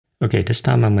Okay, this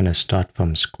time I'm going to start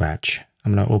from scratch.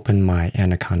 I'm going to open my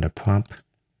Anaconda prompt.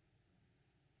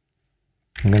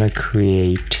 I'm going to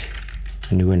create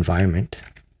a new environment.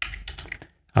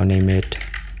 I'll name it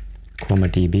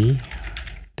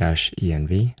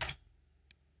ChromaDB-env.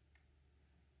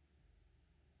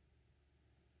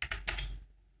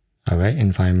 All right,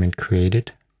 environment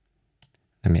created.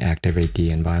 Let me activate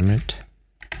the environment.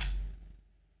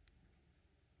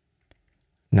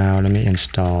 Now let me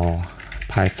install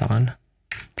Python.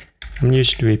 I'm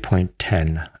used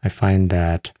 3.10. I find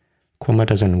that Chroma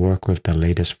doesn't work with the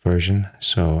latest version,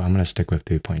 so I'm going to stick with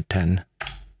 3.10.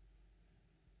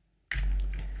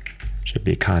 Should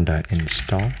be Conda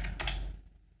install.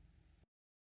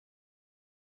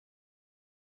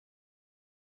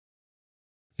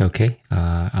 Okay,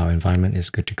 our environment is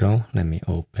good to go. Let me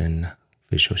open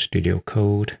Visual Studio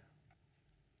Code.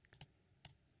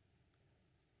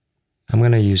 I'm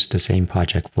going to use the same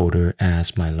project folder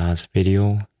as my last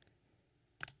video,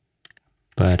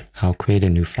 but I'll create a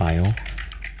new file.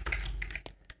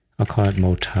 I'll call it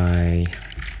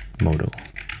Multimodal.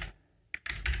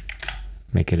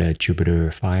 Make it a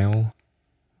Jupyter file,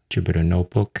 Jupyter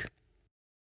notebook.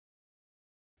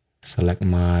 Select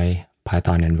my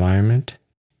Python environment.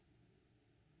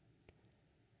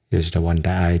 Here's the one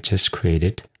that I just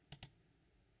created.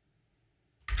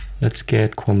 Let's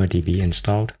get ChromaDB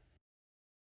installed.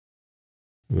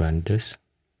 Run this.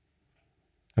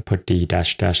 I put the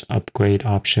 -- upgrade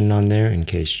option on there in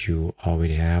case you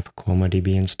already have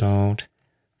ChromaDB installed.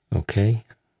 Okay.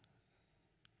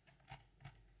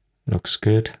 Looks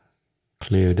good.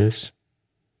 Clear this.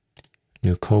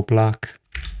 New code block.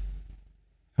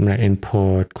 I'm going to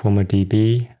import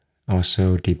ChromaDB,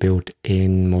 also the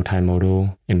built-in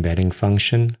multimodal embedding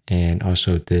function, and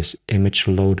also this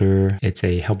ImageLoader. It's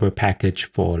a helper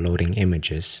package for loading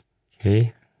images.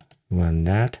 Okay, run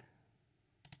that.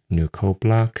 New code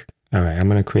block. All right, I'm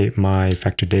going to create my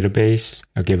vector database.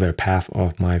 I'll give it a path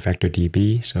of my vector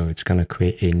DB. So it's going to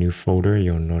create a new folder.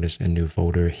 You'll notice a new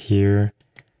folder here.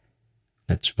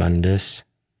 Let's run this.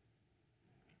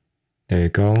 There you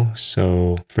go.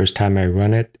 So first time I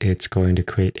run it, it's going to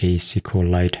create a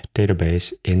SQLite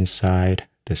database inside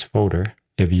this folder.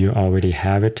 If you already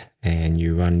have it and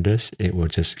you run this, it will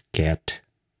just get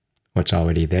what's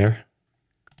already there.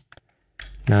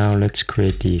 Now let's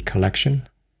create the collection.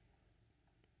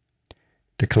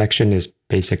 The collection is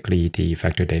basically the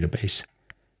vector database.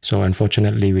 So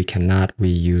unfortunately, we cannot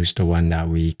reuse the one that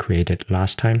we created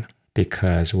last time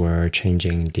because we're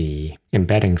changing the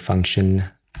embedding function.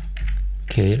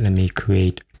 Okay, let me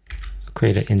create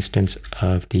an instance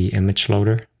of the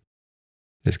ImageLoader.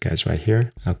 This guy's right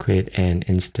here. I'll create an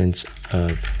instance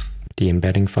of the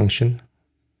embedding function,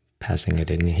 passing it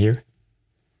in here.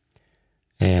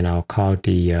 And I'll call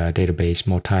the database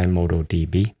Multimodal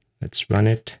DB. Let's run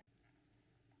it.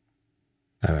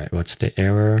 All right, what's the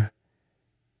error?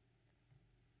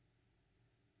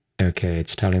 Okay,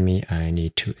 it's telling me I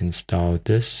need to install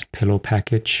this pillow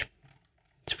package.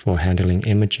 It's for handling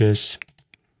images.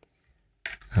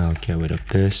 I'll get rid of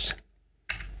this.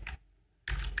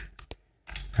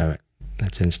 All right,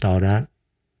 let's install that.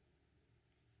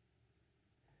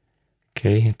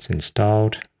 Okay, it's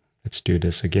installed. Let's do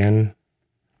this again.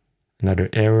 Another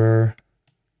error.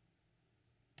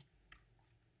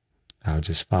 I'll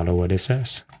just follow what it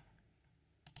says.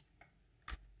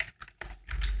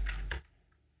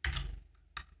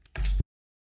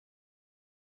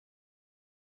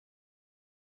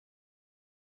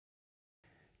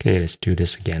 Okay, let's do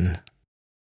this again.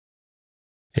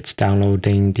 It's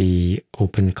downloading the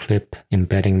OpenCLIP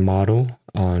embedding model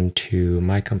onto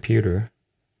my computer.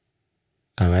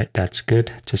 All right, that's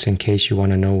good. Just in case you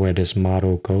want to know where this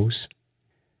model goes,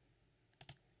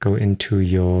 go into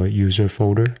your user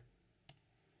folder.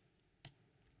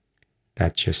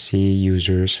 That's your C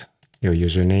users, your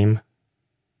username.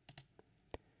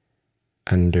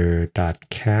 Under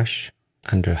 .cache,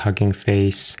 under Hugging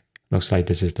Face. Looks like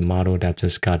this is the model that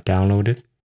just got downloaded.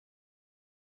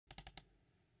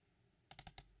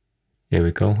 There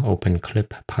we go,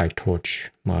 OpenCLIP PyTorch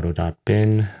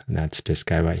model.bin. That's this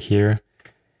guy right here.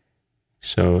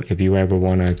 So if you ever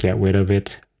want to get rid of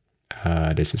it,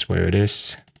 this is where it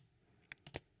is.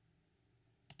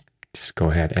 Just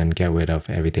go ahead and get rid of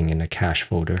everything in the cache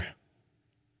folder.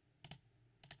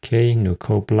 Okay, new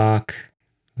code block.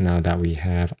 Now that we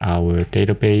have our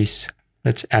database,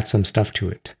 let's add some stuff to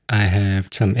it. I have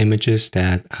some images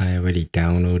that I already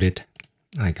downloaded.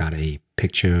 I got a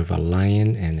picture of a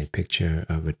lion and a picture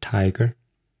of a tiger.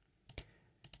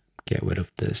 Get rid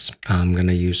of this. I'm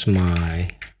gonna use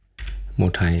my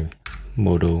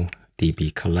multimodal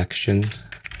DB collection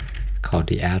called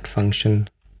the add function.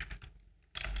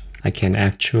 I can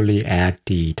actually add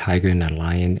the tiger and the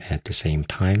lion at the same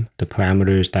time. The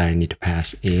parameters that I need to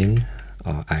pass in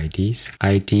are IDs.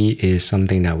 ID is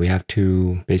something that we have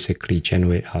to basically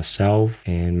generate ourselves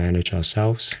and manage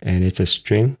ourselves, and it's a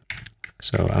string.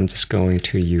 So I'm just going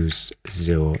to use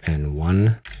 0 and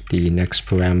 1. The next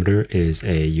parameter is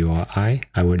a URI.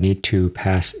 I would need to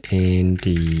pass in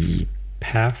the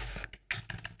path.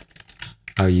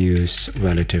 I'll use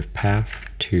relative path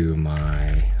to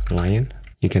my lion.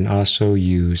 You can also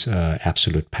use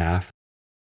absolute path.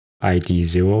 ID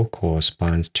 0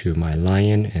 corresponds to my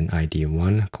lion and ID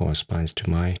 1 corresponds to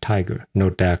my tiger.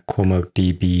 Note that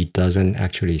ChromaDB doesn't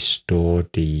actually store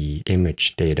the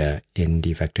image data in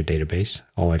the vector database.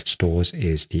 All it stores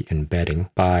is the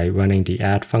embedding. By running the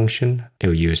add function, it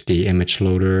will use the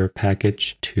ImageLoader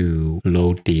package to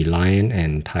load the lion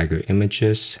and tiger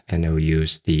images, and it will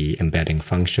use the embedding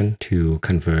function to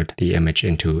convert the image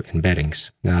into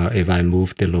embeddings. Now, if I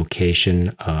move the location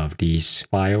of these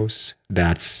files,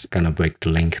 that's going to break the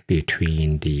link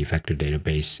between the vector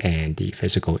database and the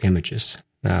physical images.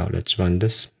 Now let's run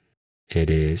this. It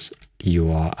is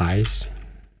URIs.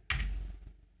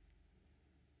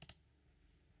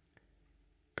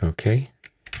 Okay.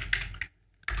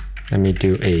 Let me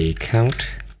do a count.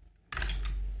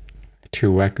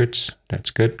 2 records. That's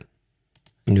good.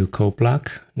 New code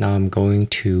block. Now I'm going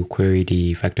to query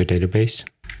the vector database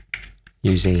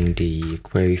using the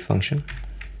query function.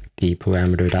 The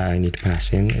parameter that I need to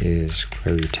pass in is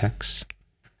query text.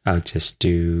 I'll just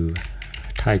do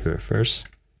tiger first.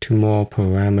 2 more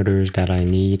parameters that I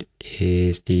need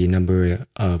is the number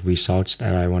of results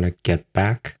that I want to get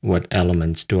back. What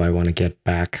elements do I want to get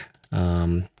back?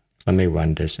 Let me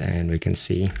run this and we can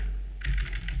see.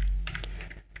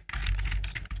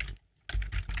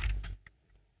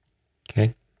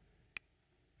 Okay.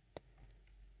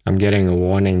 I'm getting a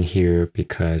warning here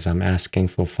because I'm asking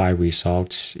for 5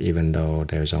 results even though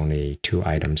there's only 2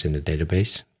 items in the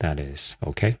database. That is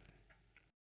okay.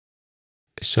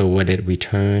 So what it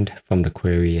returned from the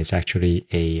query is actually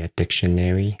a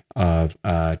dictionary of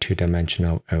a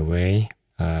 2-dimensional array.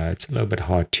 It's a little bit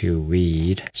hard to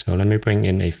read. So let me bring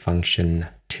in a function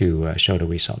to show the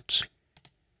results.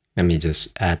 Let me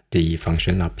just add the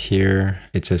function up here.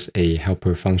 It's just a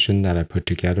helper function that I put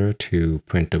together to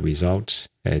print the results.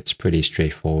 It's pretty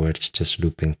straightforward. It's just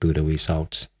looping through the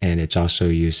results. And it's also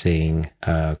using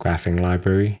a graphing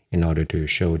library in order to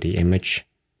show the image.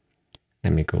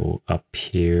 Let me go up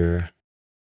here.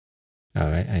 All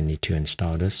right, I need to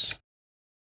install this.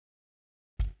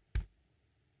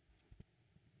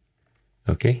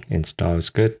 Okay, install is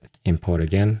good. Import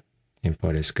again.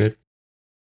 Import is good.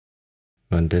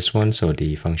 Run this one so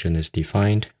the function is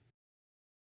defined.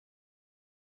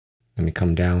 Let me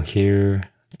come down here,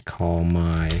 call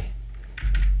my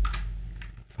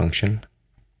function.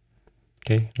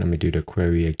 Okay, let me do the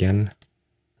query again.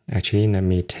 Actually, let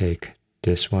me take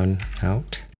this one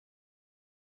out.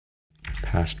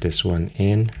 Pass this one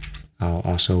in. I'll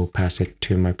also pass it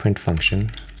to my print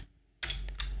function.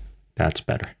 That's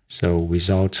better. So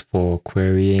results for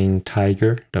querying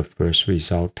tiger, the first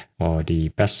result or the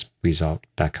best result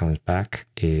that comes back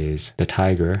is the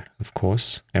tiger, of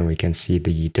course, and we can see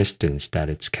the distance that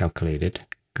it's calculated.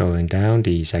 Going down,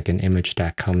 the second image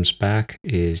that comes back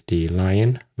is the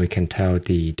lion. We can tell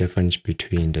the difference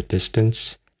between the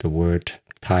distance. The word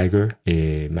tiger,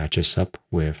 it matches up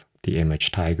with the image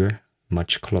tiger,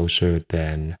 much closer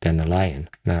than a lion.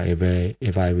 Now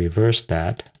if I reverse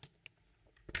that,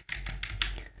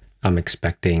 I'm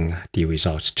expecting the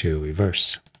results to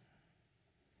reverse.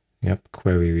 Yep,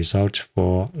 query results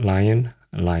for lion.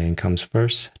 Lion comes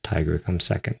first, tiger comes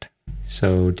second.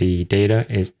 So the data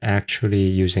is actually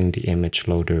using the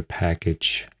ImageLoader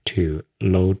package to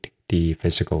load the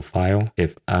physical file.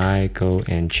 If I go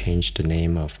and change the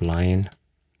name of lion,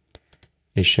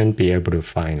 it shouldn't be able to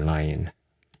find lion.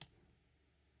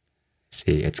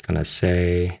 See, it's gonna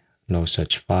say no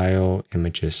such file,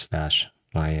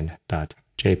 images/lion.jpg.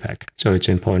 So it's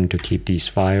important to keep these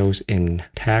files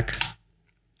intact.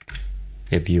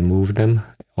 If you move them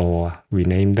or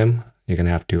rename them, you're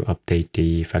gonna have to update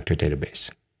the vector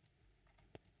database.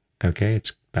 Okay,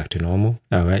 it's back to normal.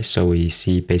 All right, so we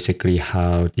see basically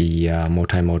how the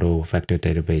multimodal vector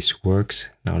database works.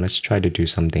 Now let's try to do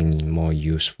something more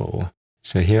useful.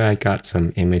 So here I got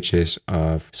some images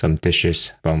of some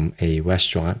dishes from a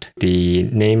restaurant. The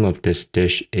name of this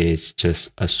dish is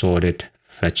just assorted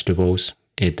vegetables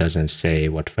it doesn't say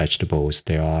what vegetables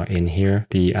there are in here.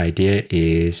 The idea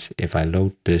is if I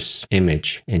load this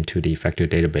image into the vector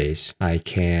database, I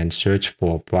can search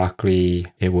for broccoli.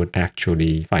 It would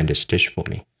actually find this dish for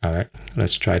me. All right,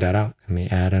 let's try that out. Let me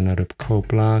add another code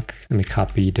block. Let me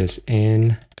copy this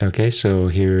in. Okay, so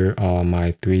here are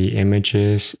my 3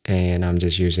 images, and I'm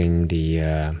just using the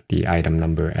item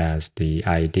number as the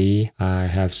ID. I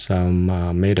have some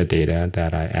metadata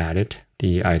that I added.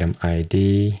 The item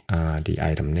ID, the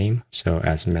item name. So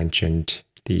as mentioned,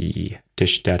 the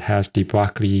dish that has the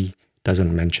broccoli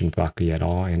doesn't mention broccoli at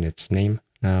all in its name.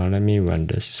 Now let me run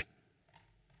this.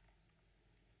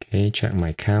 Okay, check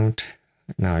my count.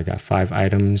 Now I got 5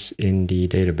 items in the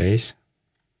database.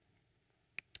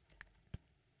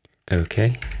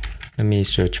 Okay, let me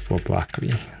search for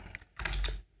broccoli.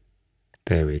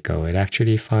 There we go. It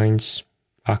actually finds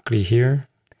broccoli here.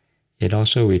 It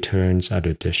also returns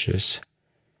other dishes.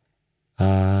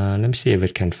 Let me see if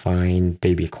it can find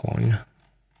baby corn.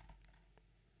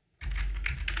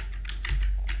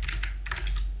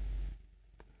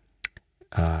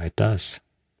 It does.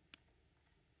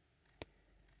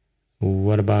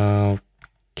 What about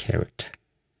carrot?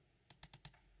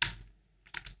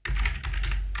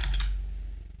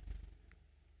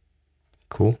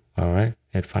 Cool. All right.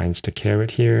 It finds the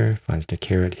carrot here, finds the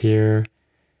carrot here.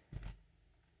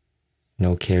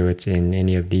 No carrots in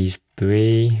any of these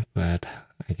 3, but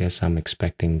I guess I'm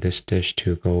expecting this dish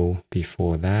to go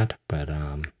before that, but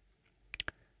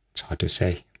it's hard to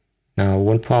say. Now,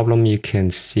 one problem you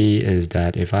can see is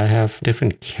that if I have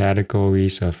different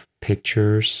categories of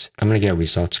pictures, I'm going to get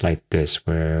results like this,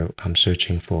 where I'm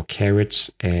searching for carrots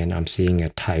and I'm seeing a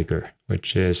tiger,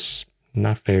 which is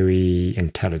not very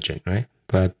intelligent, right?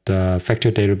 But the vector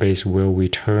database will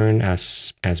return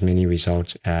as many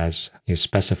results as you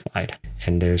specified.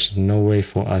 And there's no way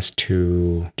for us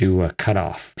to do a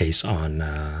cutoff based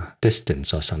on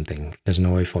distance or something. There's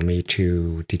no way for me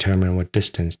to determine what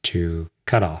distance to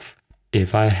cut off.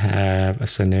 If I have a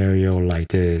scenario like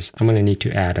this, I'm going to need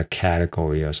to add a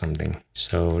category or something.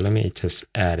 So let me just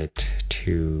add it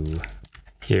to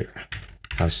here.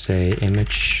 I'll say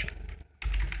image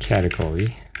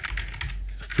category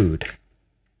food.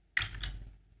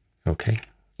 Okay,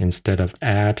 instead of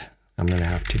add, I'm going to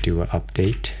have to do an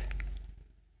update.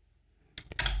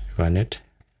 Run it.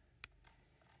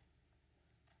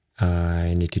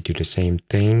 I need to do the same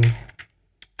thing.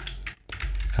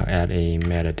 I'll add a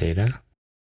metadata.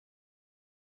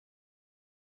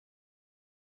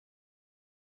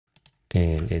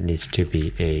 And it needs to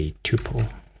be a tuple.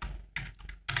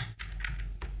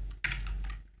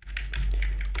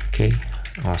 Okay,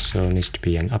 also needs to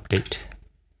be an update.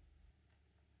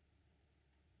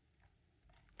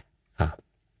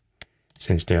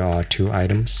 Since there are 2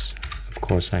 items, of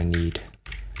course I need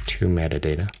 2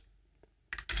 metadata.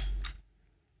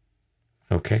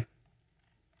 Okay.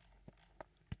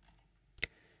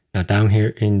 Now down here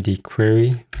in the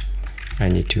query, I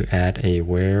need to add a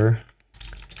where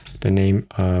the name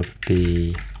of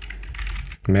the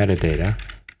metadata.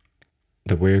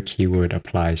 The where keyword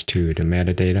applies to the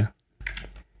metadata.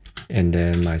 And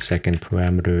then my second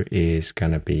parameter is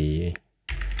gonna be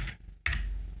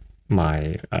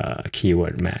my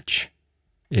keyword match.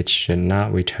 It should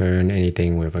not return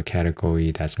anything with a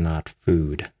category that's not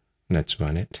food. Let's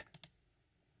run it.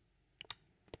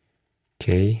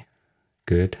 Okay,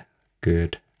 good,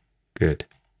 good, good.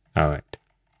 All right.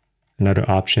 Another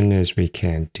option is we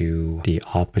can do the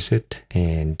opposite,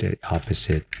 and the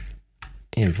opposite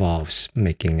involves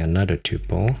making another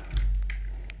tuple.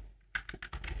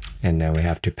 And then we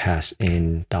have to pass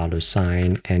in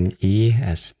 $NE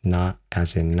as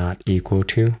in not equal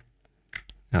to.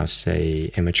 I'll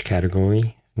say image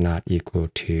category not equal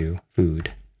to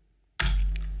food.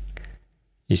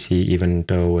 You see, even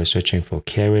though we're searching for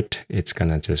carrot, it's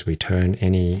gonna just return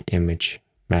any image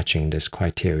matching this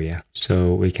criteria.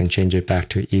 So we can change it back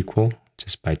to equal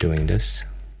just by doing this.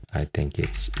 I think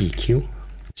it's EQ.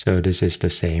 So this is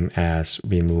the same as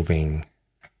removing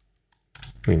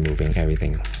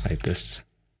everything like this.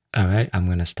 All right, I'm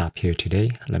going to stop here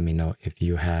today. Let me know if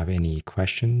you have any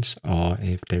questions or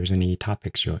if there's any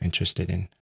topics you're interested in.